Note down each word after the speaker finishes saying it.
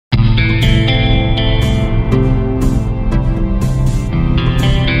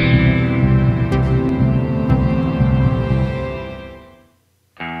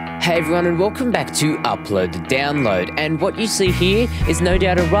everyone and welcome back to Upload to Download, and what you see here is no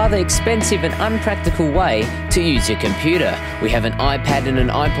doubt a rather expensive and unpractical way to use your computer. We have an iPad and an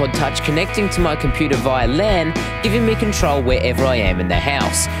iPod Touch connecting to my computer via LAN, giving me control wherever I am in the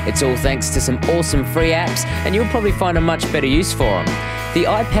house. It's all thanks to some awesome free apps, and you'll probably find a much better use for them. The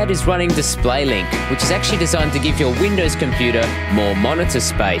iPad is running DisplayLink, which is actually designed to give your Windows computer more monitor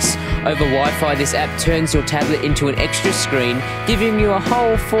space. Over Wi-Fi, this app turns your tablet into an extra screen, giving you a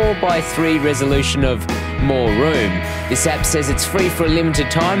whole 4:3 resolution of more room. This app says it's free for a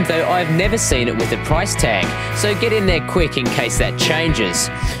limited time, though I've never seen it with a price tag, so get in there quick in case that changes.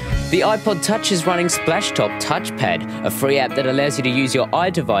 The iPod Touch is running Splashtop Touchpad, a free app that allows you to use your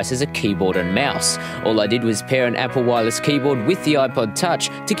iDevice as a keyboard and mouse. All I did was pair an Apple wireless keyboard with the iPod Touch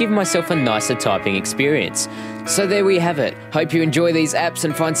to give myself a nicer typing experience. So there we have it. Hope you enjoy these apps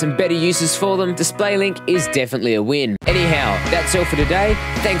and find some better uses for them. DisplayLink is definitely a win. Anyhow, that's all for today.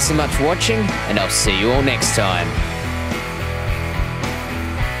 Thanks so much for watching, and I'll see you all next time.